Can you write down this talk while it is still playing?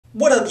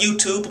What up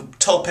YouTube,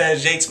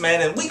 Topaz Yates man,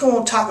 and we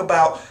gonna talk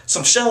about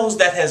some shows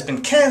that has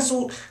been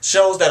canceled,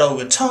 shows that are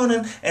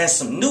returning, and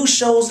some new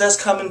shows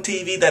that's coming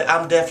TV that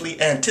I'm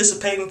definitely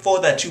anticipating for,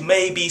 that you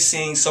may be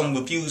seeing some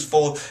reviews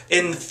for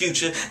in the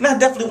future. And I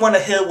definitely want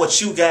to hear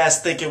what you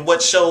guys think and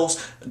what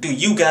shows do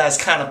you guys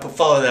kind of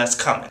prefer that's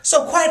coming.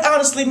 So quite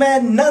honestly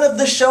man, none of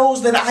the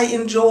shows that I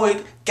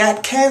enjoyed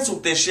got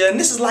canceled this year, and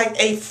this is like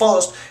a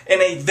first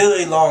in a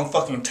very long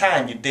fucking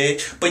time, you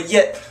dig? But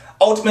yet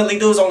ultimately,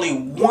 there was only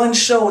one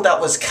show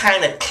that was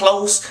kind of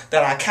close,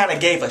 that I kind of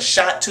gave a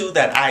shot to,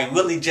 that I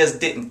really just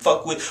didn't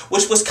fuck with,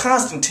 which was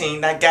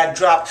Constantine, that got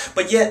dropped.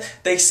 But yet,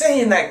 they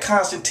saying that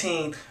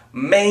Constantine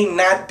may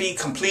not be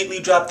completely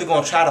dropped. They're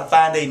going to try to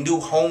find a new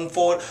home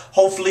for it.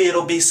 Hopefully,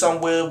 it'll be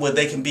somewhere where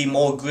they can be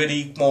more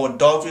gritty, more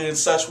darker and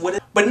such with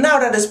it. But now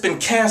that it's been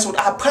canceled,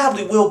 I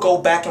probably will go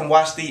back and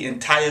watch the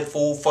entire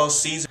full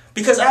first season.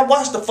 Because I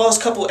watched the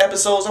first couple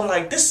episodes, I'm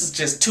like, this is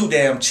just too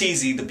damn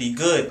cheesy to be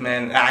good,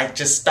 man. I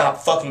just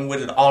stopped fucking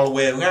with it all the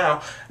way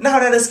around. Now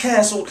that it's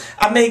canceled,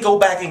 I may go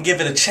back and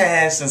give it a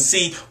chance and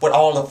see what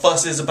all the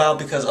fuss is about,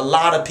 because a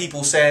lot of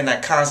people saying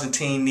that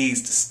Constantine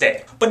needs to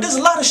stay. But there's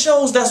a lot of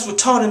shows that's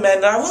returning,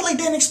 man, that I really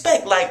didn't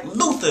expect, like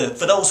Lucifer.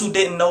 For those who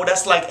didn't know,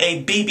 that's like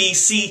a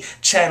BBC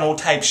channel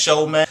type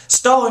show, man,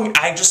 starring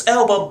Idris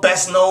Alba,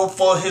 best known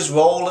for his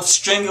role of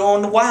Stringer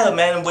on The Wire,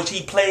 man, in which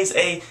he plays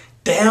a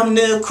damn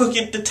near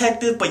crooked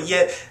detective, but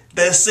yet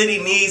the city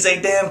needs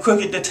a damn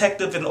crooked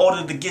detective in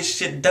order to get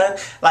shit done.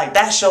 Like,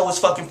 that show is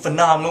fucking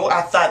phenomenal.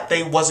 I thought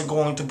they wasn't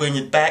going to bring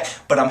it back,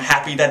 but I'm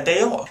happy that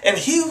they are. And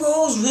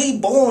Heroes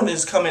Reborn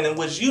is coming, in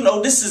which, you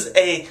know, this is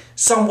a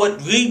somewhat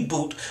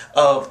reboot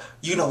of,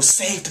 you know,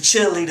 Save the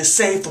Cheerleader,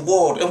 Save the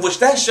World, in which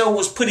that show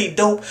was pretty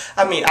dope.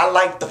 I mean, I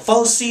liked the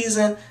first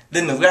season,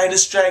 then the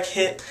writer's strike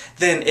hit,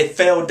 then it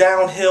fell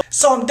downhill.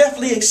 So I'm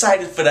definitely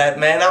excited for that,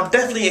 man. I'm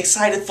definitely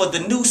excited for the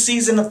new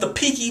season of the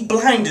Peaky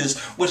Blinders,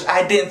 which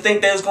I didn't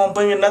think they was going to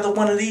bring another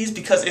one of these,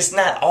 because it's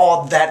not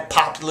all that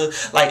popular.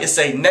 Like, it's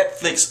a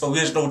Netflix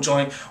original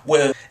joint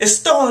where it's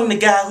starring the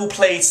guy who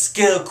played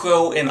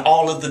Scarecrow in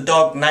all of the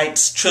Dark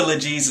Knights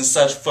trilogies and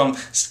such from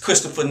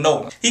Christopher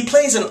Nolan. He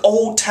plays an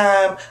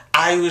old-time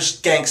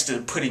Irish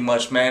gangster pretty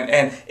much, man,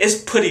 and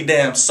it's pretty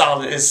damn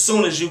solid as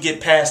soon as you get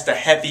past the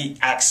heavy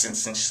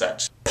accents and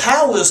such.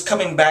 Power is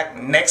coming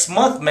back next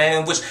month,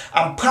 man, which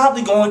I'm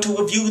probably going to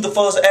review the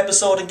first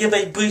episode and give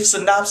a brief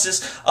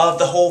synopsis of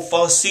the whole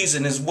first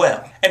season as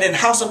well. And then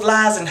House of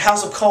Lies and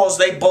House of Cards,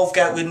 they both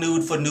got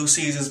renewed for new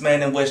seasons,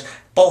 man, in which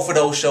both of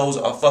those shows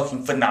are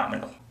fucking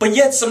phenomenal. But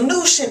yet some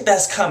new shit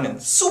that's coming,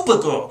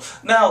 Supergirl.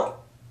 Now,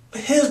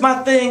 here's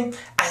my thing.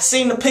 I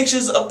seen the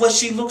pictures of what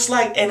she looks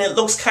like, and it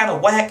looks kind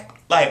of whack.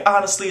 Like,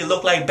 honestly, it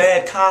looked like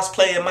bad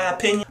cosplay in my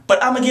opinion.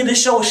 But I'm gonna give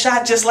this show a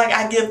shot, just like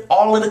I give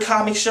all of the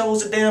comic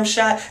shows a damn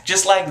shot.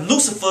 Just like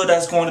Lucifer,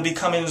 that's going to be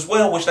coming as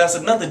well, which that's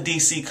another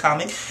DC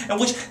comic, in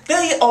which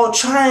they are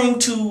trying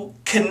to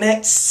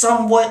connect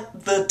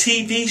somewhat the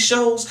TV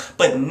shows,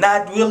 but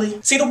not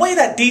really. See, the way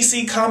that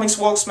DC Comics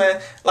works,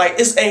 man, like,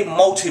 it's a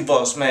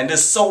multiverse, man.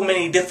 There's so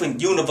many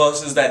different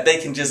universes that they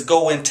can just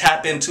go and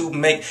tap into,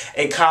 make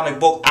a comic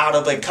book out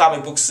of a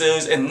comic book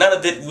series, and none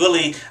of it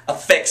really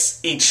affects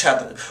each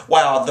other.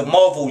 While the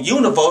Marvel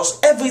Universe,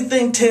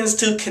 everything tends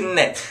to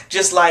connect.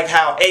 Just like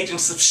how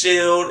Agents of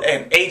S.H.I.E.L.D.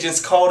 and Agents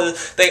Carter,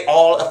 they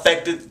all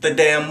affected the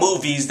damn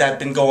movies that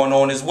been going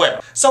on as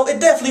well. So it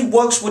definitely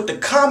works with the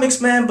comics,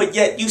 man, but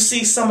yet you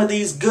see some of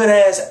these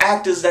good-ass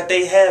actors that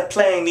they have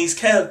playing these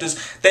characters,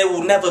 they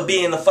will never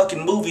be in a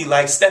fucking movie,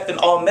 like Stephen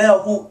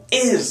Amell, who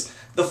is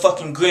the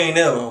fucking Green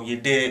Arrow, you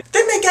dig?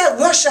 Then they got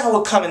Rush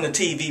Hour coming to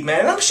TV,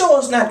 man. I'm sure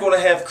it's not going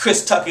to have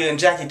Chris Tucker and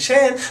Jackie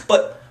Chan,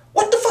 but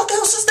what the fuck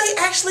else is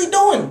they actually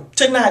doing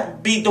to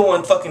not be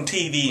doing fucking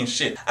TV and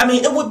shit? I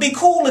mean, it would be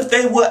cool if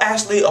they were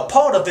actually a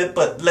part of it,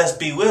 but let's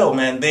be real,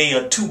 man. They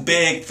are too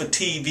big for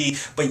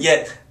TV, but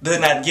yet they're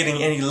not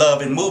getting any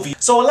love in movies.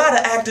 So a lot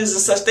of actors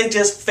and such, they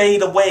just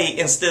fade away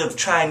instead of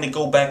trying to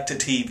go back to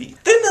TV.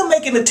 Then they're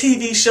making a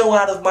TV show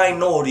out of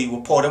Minority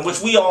Report, in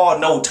which we all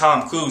know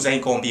Tom Cruise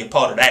ain't gonna be a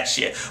part of that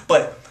shit.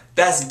 But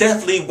that's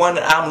definitely one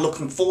that I'm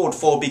looking forward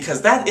for,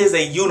 because that is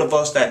a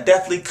universe that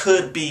definitely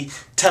could be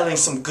telling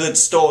some good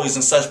stories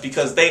and such,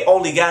 because they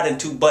only got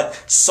into but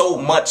so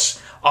much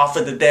off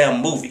of the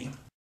damn movie.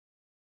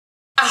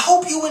 I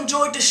hope you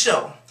enjoyed the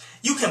show.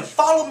 You can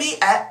follow me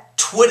at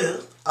Twitter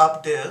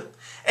up there,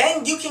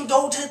 and you can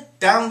go to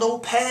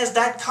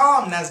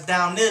downloadpaz.com, that's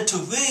down there, to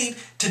read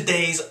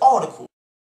today's article.